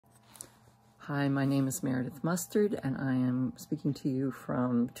Hi, my name is Meredith Mustard, and I am speaking to you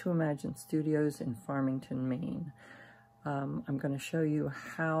from To Imagine Studios in Farmington, Maine. I'm going to show you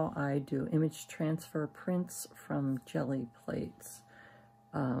how I do image transfer prints from jelly plates.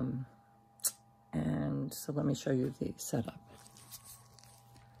 And so let me show you the setup.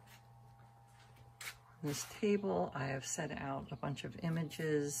 On this table, I have set out a bunch of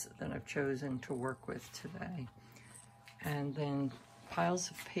images that I've chosen to work with today. And then piles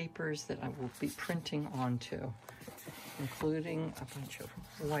of papers that I will be printing onto, including a bunch of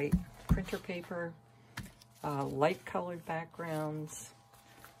white printer paper, light colored backgrounds,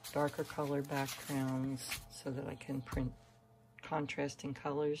 darker colored backgrounds, so that I can print contrasting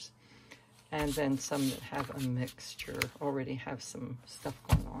colors, and then some that have a mixture, already have some stuff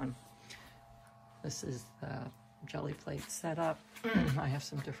going on. This is the jelly plate setup. I have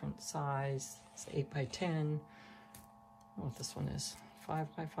some different size. It's 8 by 10. What this one is,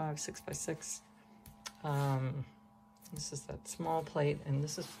 5 by 5, 6 by 6. This is that small plate, and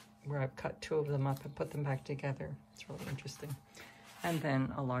this is where I've cut 2 of them up and put them back together. It's really interesting. And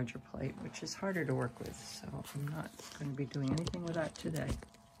then a larger plate, which is harder to work with, so I'm not going to be doing anything with that today.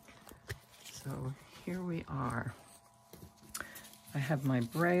 So here we are. I have my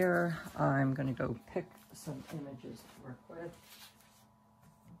brayer. I'm going to go pick some images to work with.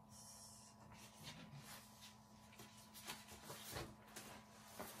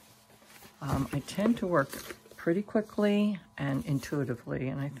 I tend to work pretty quickly and intuitively,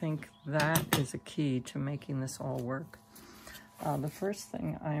 and I think that is a key to making this all work. The first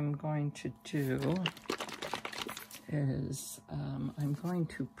thing I'm going to do is I'm going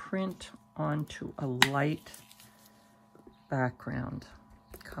to print onto a light background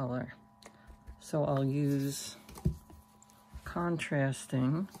color. So I'll use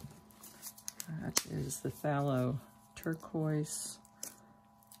contrasting. That is the phthalo turquoise.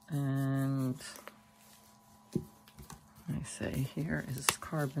 And I say here is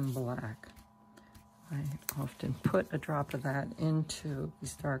carbon black. I often put a drop of that into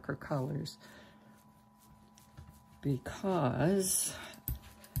these darker colors because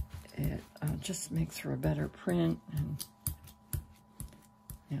it just makes for a better print. And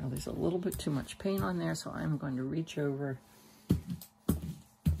you know, there's a little bit too much paint on there, so I'm going to reach over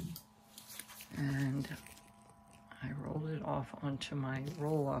and I rolled it off onto my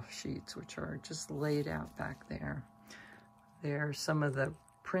roll-off sheets, which are just laid out back there. They're some of the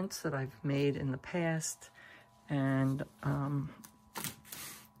prints that I've made in the past, and I'm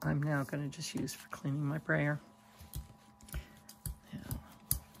now going to just use for cleaning my brayer. Now,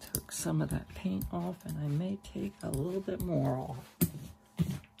 took some of that paint off, and I may take a little bit more off.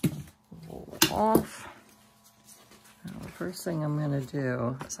 Roll it off. Now, the first thing I'm going to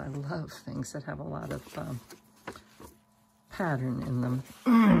do is I love things that have a lot of pattern in them.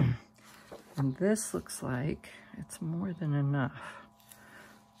 And this looks like it's more than enough.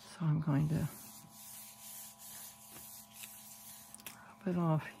 So I'm going to rub it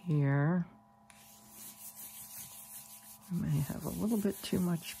off here. I may have a little bit too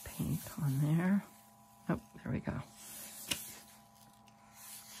much paint on there. Oh, there we go.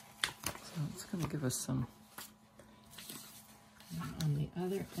 So it's going to give us some. And on the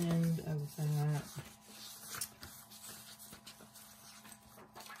other end of that,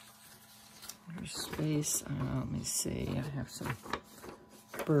 there's space. Let me see. I have some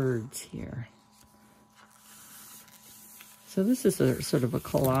birds here. So this is a sort of a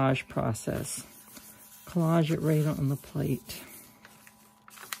collage process. Collage it right on the plate.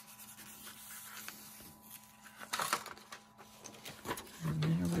 And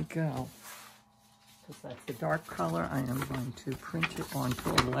there we go. Because that's the dark color, I am going to print it onto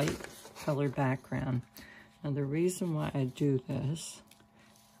a light colored background. And the reason why I do this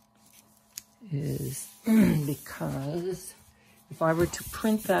is because if I were to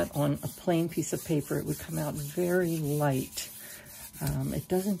print that on a plain piece of paper, it would come out very light. It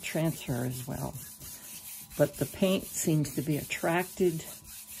doesn't transfer as well, but the paint seems to be attracted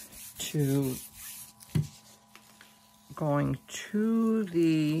to going to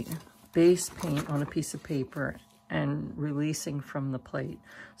the base paint on a piece of paper and releasing from the plate.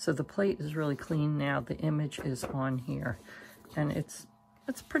 So the plate is really clean now. The image is on here, and it's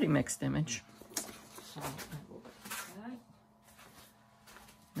a pretty mixed image. So I will do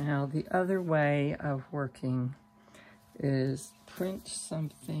that. Now the other way of working is print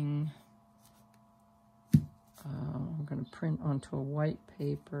something. I'm going to print onto a white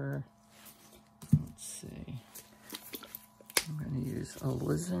paper. Let's see. I'm going to use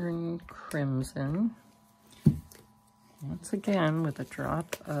alizarin crimson. Once again with a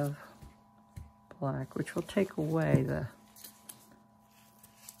drop of black, which will take away the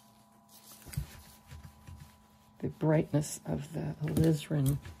the brightness of the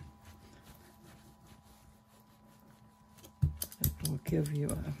alizarin. It will give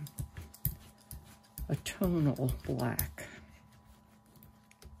you a tonal black.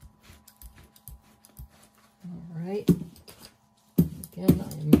 All right. Again,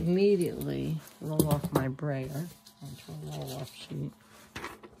 I immediately roll off my brayer onto a roll-off sheet.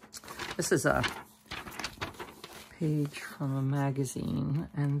 This is a page from a magazine,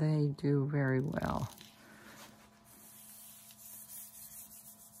 and they do very well.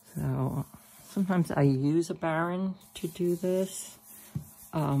 So sometimes I use a Baron to do this,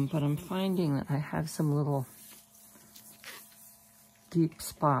 but I'm finding that I have some little deep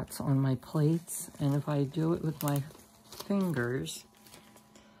spots on my plates, and if I do it with my fingers,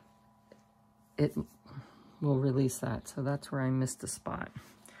 it will release that. So that's where I missed a spot.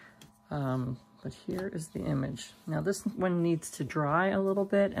 But here is the image. Now this one needs to dry a little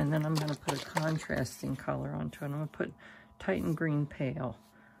bit, and then I'm going to put a contrasting color onto it. I'm going to put Titan Green Pale.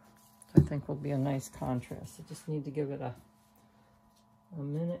 I think will be a nice contrast. I just need to give it a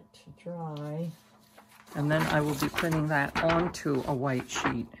minute to dry. And then I will be putting that onto a white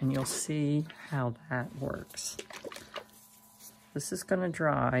sheet, and you'll see how that works. This is going to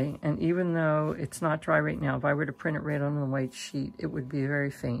dry, and even though it's not dry right now, if I were to print it right on the white sheet, it would be very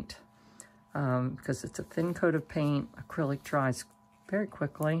faint. Because it's a thin coat of paint, acrylic dries very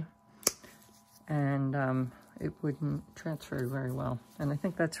quickly, and it wouldn't transfer very well. And I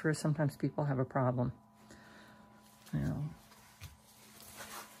think that's where sometimes people have a problem. Now,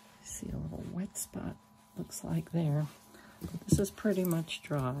 see a little wet spot, looks like there. But this is pretty much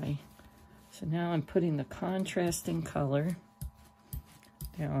dry. So now I'm putting the contrasting color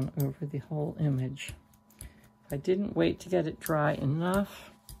down over the whole image. If I didn't wait to get it dry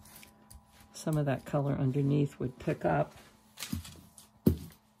enough, some of that color underneath would pick up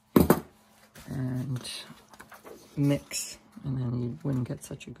and mix, and then you wouldn't get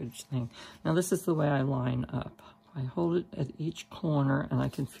such a good thing. Now this is the way I line up. I hold it at each corner, and I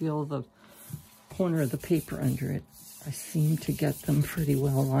can feel the corner of the paper under it. I seem to get them pretty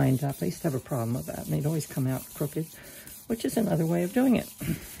well lined up. I used to have a problem with that, and they'd always come out crooked, which is another way of doing it.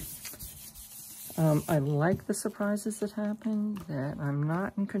 I like the surprises that happen, that I'm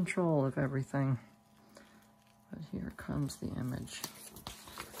not in control of everything. But here comes the image.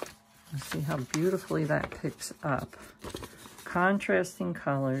 See how beautifully that picks up. Contrasting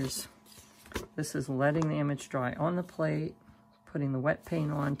colors. This is letting the image dry on the plate, putting the wet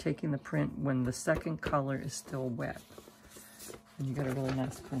paint on, taking the print when the second color is still wet. And you get a really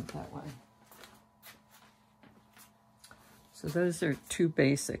nice print that way. So those are two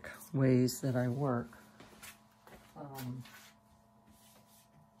basic ways that I work.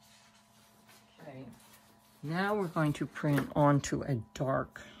 Okay, now we're going to print onto a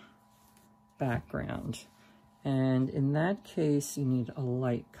dark background. And in that case, you need a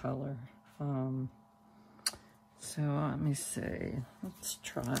light color. So let me see, let's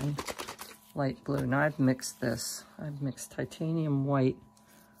try light blue. Now I've mixed this. I've mixed titanium white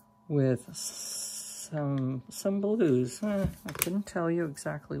with some blues. I couldn't tell you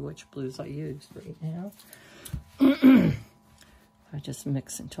exactly which blues I used right now. I just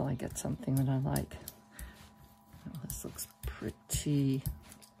mix until I get something that I like. Oh, this looks pretty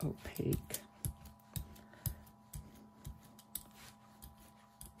opaque.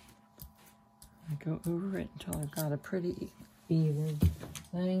 I go over it until I've got a pretty even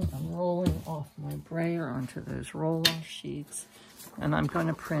thing. I'm rolling off my brayer onto those roll-off sheets, and I'm going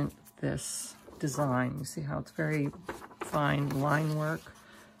to print this design. You see how it's very fine line work.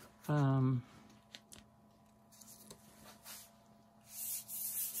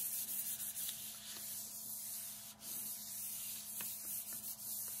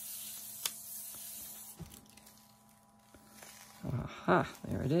 Aha,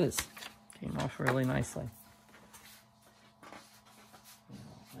 there it is. Came off really nicely.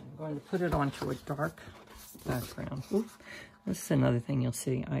 I'm going to put it onto a dark background. Ooh, this is another thing you'll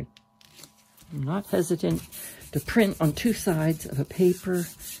see. I'm not hesitant to print on two sides of a paper.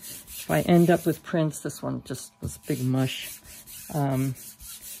 If I end up with prints, this one just was big mush.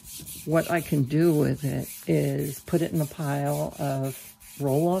 What I can do with it is put it in a pile of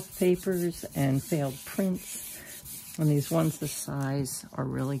roll-off papers and failed prints. And these ones this size are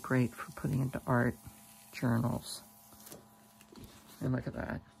really great for putting into art journals. And look at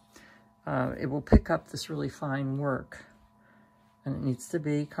that. It will pick up this really fine work. And it needs to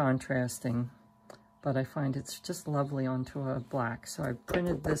be contrasting. But I find it's just lovely onto a black. So I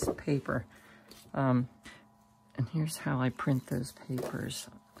printed this paper. And here's how I print those papers.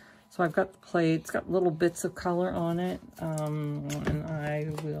 So I've got the plate. It's got little bits of color on it. And I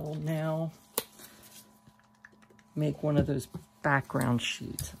will now make one of those background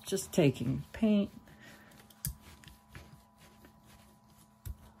sheets. Just taking paint,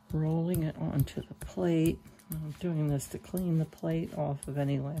 rolling it onto the plate. I'm doing this to clean the plate off of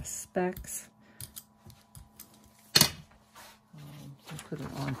any last specks. Put it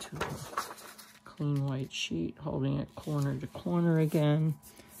onto a clean white sheet, holding it corner to corner again.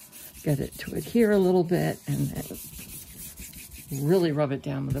 Get it to adhere a little bit, and then really rub it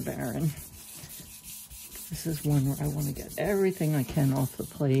down with a Baron. This is one where I want to get everything I can off the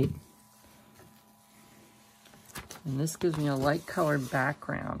plate. And this gives me a light colored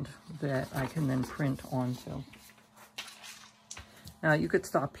background that I can then print onto. Now you could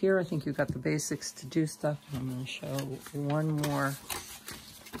stop here. I think you've got the basics to do stuff. I'm going to show one more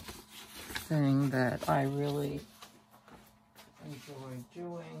thing that I really enjoy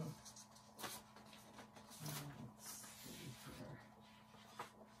doing. Let's see here.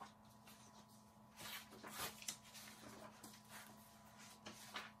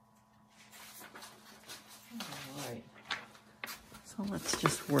 All right. So let's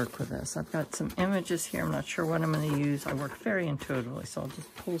just work with this. I've got some images here. I'm not sure what I'm going to use. I work very intuitively, so I'll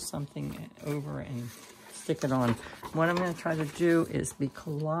just pull something over and stick it on. What I'm going to try to do is be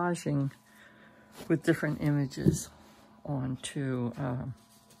collaging with different images onto a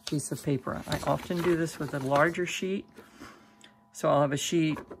piece of paper. I often do this with a larger sheet. So I'll have a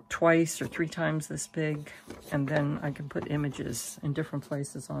sheet twice or 3 times this big, and then I can put images in different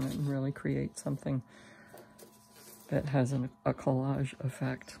places on it and really create something that has a collage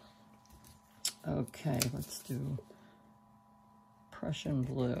effect. Okay, let's do Prussian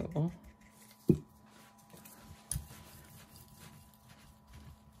blue.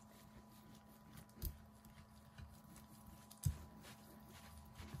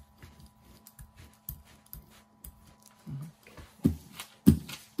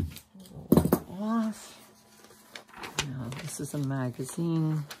 Off. Now this is a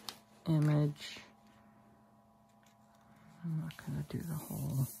magazine image. I'm not going to do the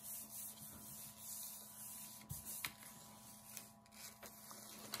whole.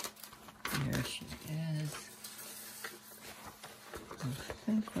 There she is. I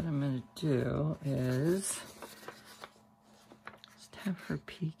think what I'm going to do is just have her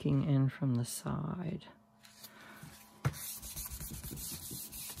peeking in from the side.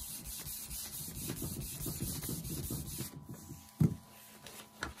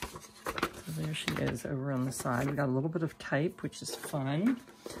 There she is over on the side. We got a little bit of type, which is fun.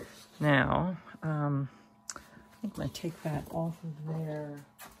 Now, I think I'm going to take that off of there.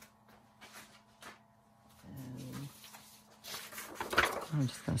 And I'm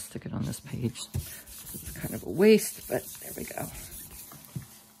just going to stick it on this page. It's kind of a waste, but there we go.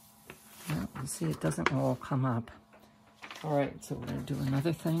 Well, you see, it doesn't all come up. All right, so we're going to do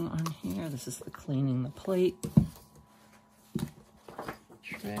another thing on here. This is the cleaning the plate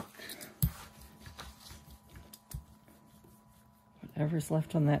trick. Whatever's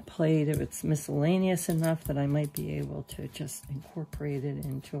left on that plate, if it's miscellaneous enough that I might be able to just incorporate it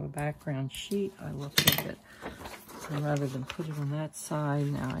into a background sheet, I will take it. So rather than put it on that side,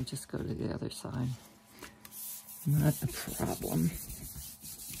 now I just go to the other side. Not a problem.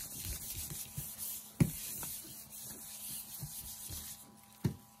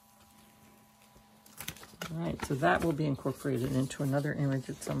 All right, so that will be incorporated into another image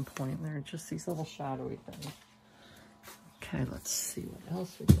at some point. There are just these little shadowy things. Okay, let's see what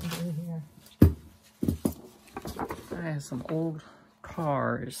else we can do here. I have some old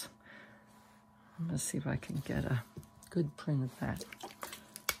cars. I'm going to see if I can get a good print of that.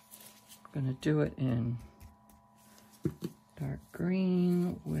 I'm going to do it in dark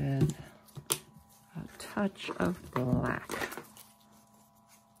green with a touch of black.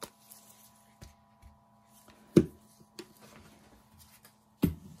 All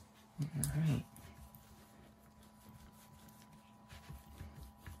right.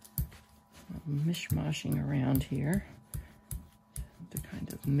 Mishmashing around here to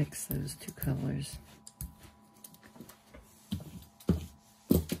kind of mix those two colors.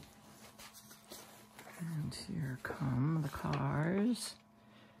 And here come the cars.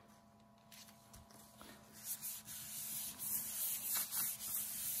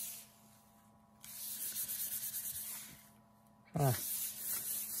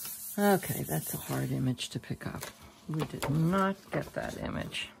 Okay, that's a hard image to pick up. We did not get that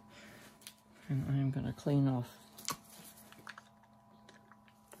image. And I'm going to clean off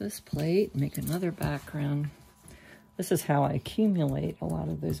this plate, make another background. This is how I accumulate a lot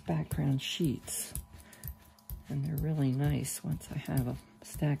of those background sheets. And they're really nice. Once I have a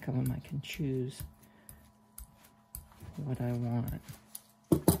stack of them, I can choose what I want.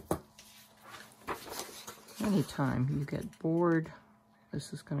 anytime you get bored,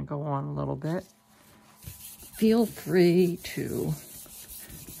 this is going to go on a little bit, feel free to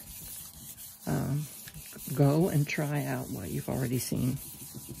go and try out what you've already seen.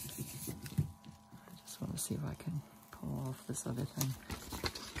 I just want to see if I can pull off this other thing.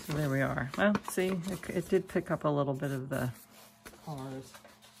 So there we are. Well, see, it did pick up a little bit of the colors.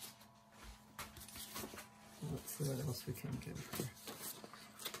 Let's see what else we can do here.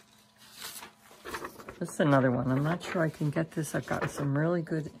 This is another one. I'm not sure I can get this. I've got some really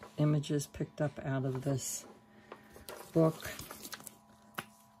good images picked up out of this book.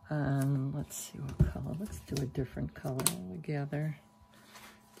 Let's see what color. Let's do a different color altogether.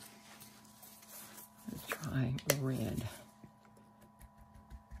 Let's try red.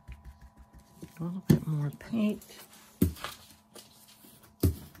 A little bit more paint.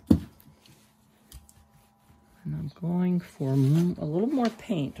 And I'm going for a little more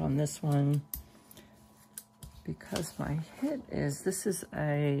paint on this one because my hit is, this is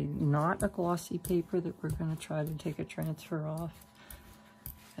not a glossy paper that we're going to try to take a transfer off.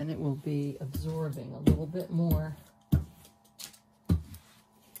 And it will be absorbing a little bit more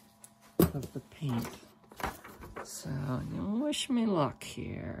of the paint. So, you wish me luck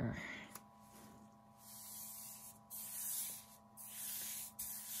here.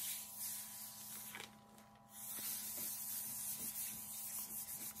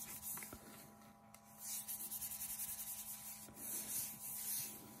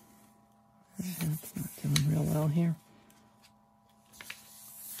 That's not doing real well here.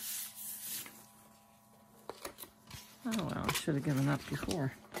 Oh well, I should have given up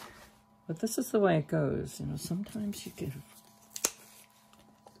before. But this is the way it goes. You know, sometimes you get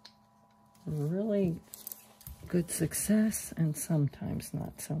really good success and sometimes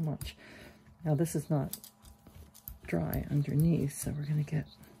not so much. Now this is not dry underneath, so we're going to get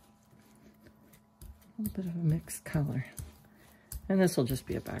a little bit of a mixed color. And this will just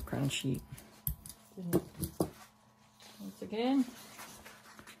be a background sheet. Once again,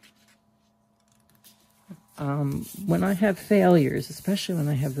 when I have failures, especially when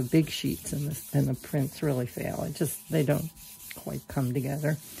I have the big sheets and the prints really fail, they don't quite come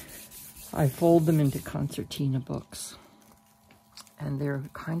together. I fold them into concertina books, and they're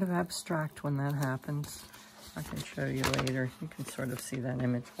kind of abstract when that happens. I can show you later. You can sort of see that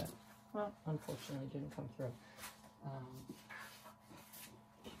image, but, well, unfortunately it didn't come through.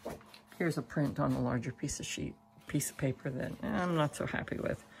 Here's a print on a larger piece of paper that I'm not so happy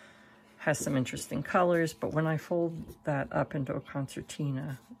with. Has some interesting colors, but when I fold that up into a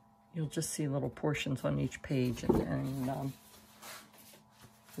concertina, you'll just see little portions on each page, and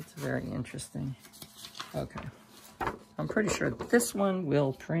it's very interesting. Okay, I'm pretty sure this one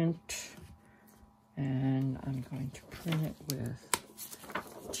will print, and I'm going to print it with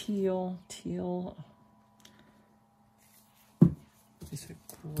teal. Teal is a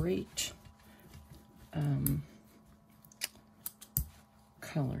great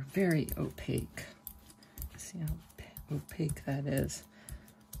color, very opaque. See how opaque that is.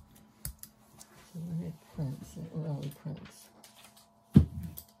 So when it prints, it really prints. I'll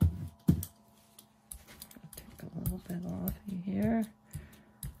take a little bit off here.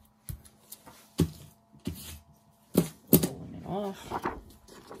 Rolling it off.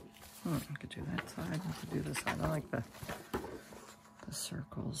 I could do that side, I could do this side. I like the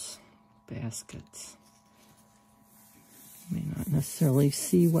circles, baskets. You may not necessarily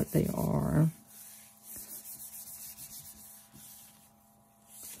see what they are.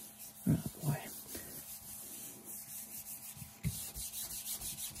 Oh boy.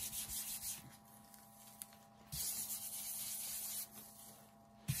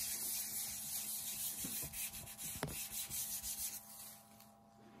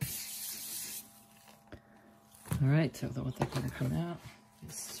 All right, so what they're going to come out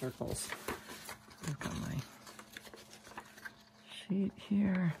is circles. I've got my sheet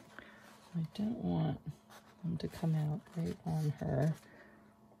here. I don't want them to come out right on her.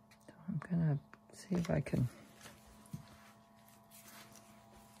 So I'm going to see if I can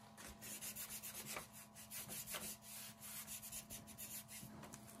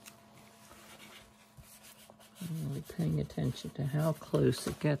I'm really paying attention to how close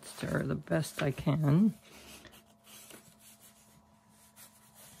it gets to her the best I can.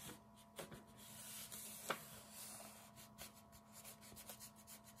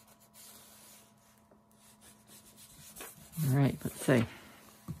 All right, let's see.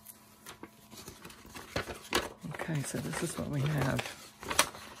 Okay, so this is what we have.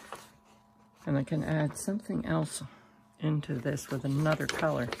 And I can add something else into this with another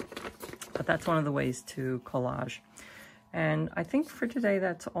color. But that's one of the ways to collage. And I think for today,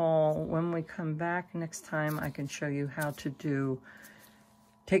 that's all. When we come back next time, I can show you how to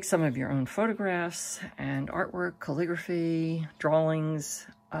take some of your own photographs and artwork, calligraphy, drawings,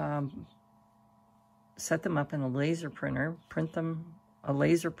 set them up in a laser printer, print them, a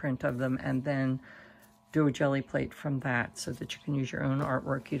laser print of them, and then do a jelly plate from that so that you can use your own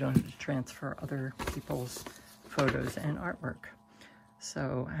artwork. You don't have to transfer other people's photos and artwork.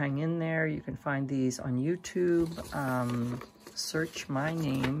 So hang in there. You can find these on YouTube. Search my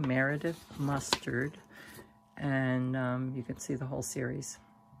name, Meredith Mustard, and you can see the whole series.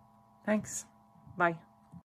 Thanks. Bye.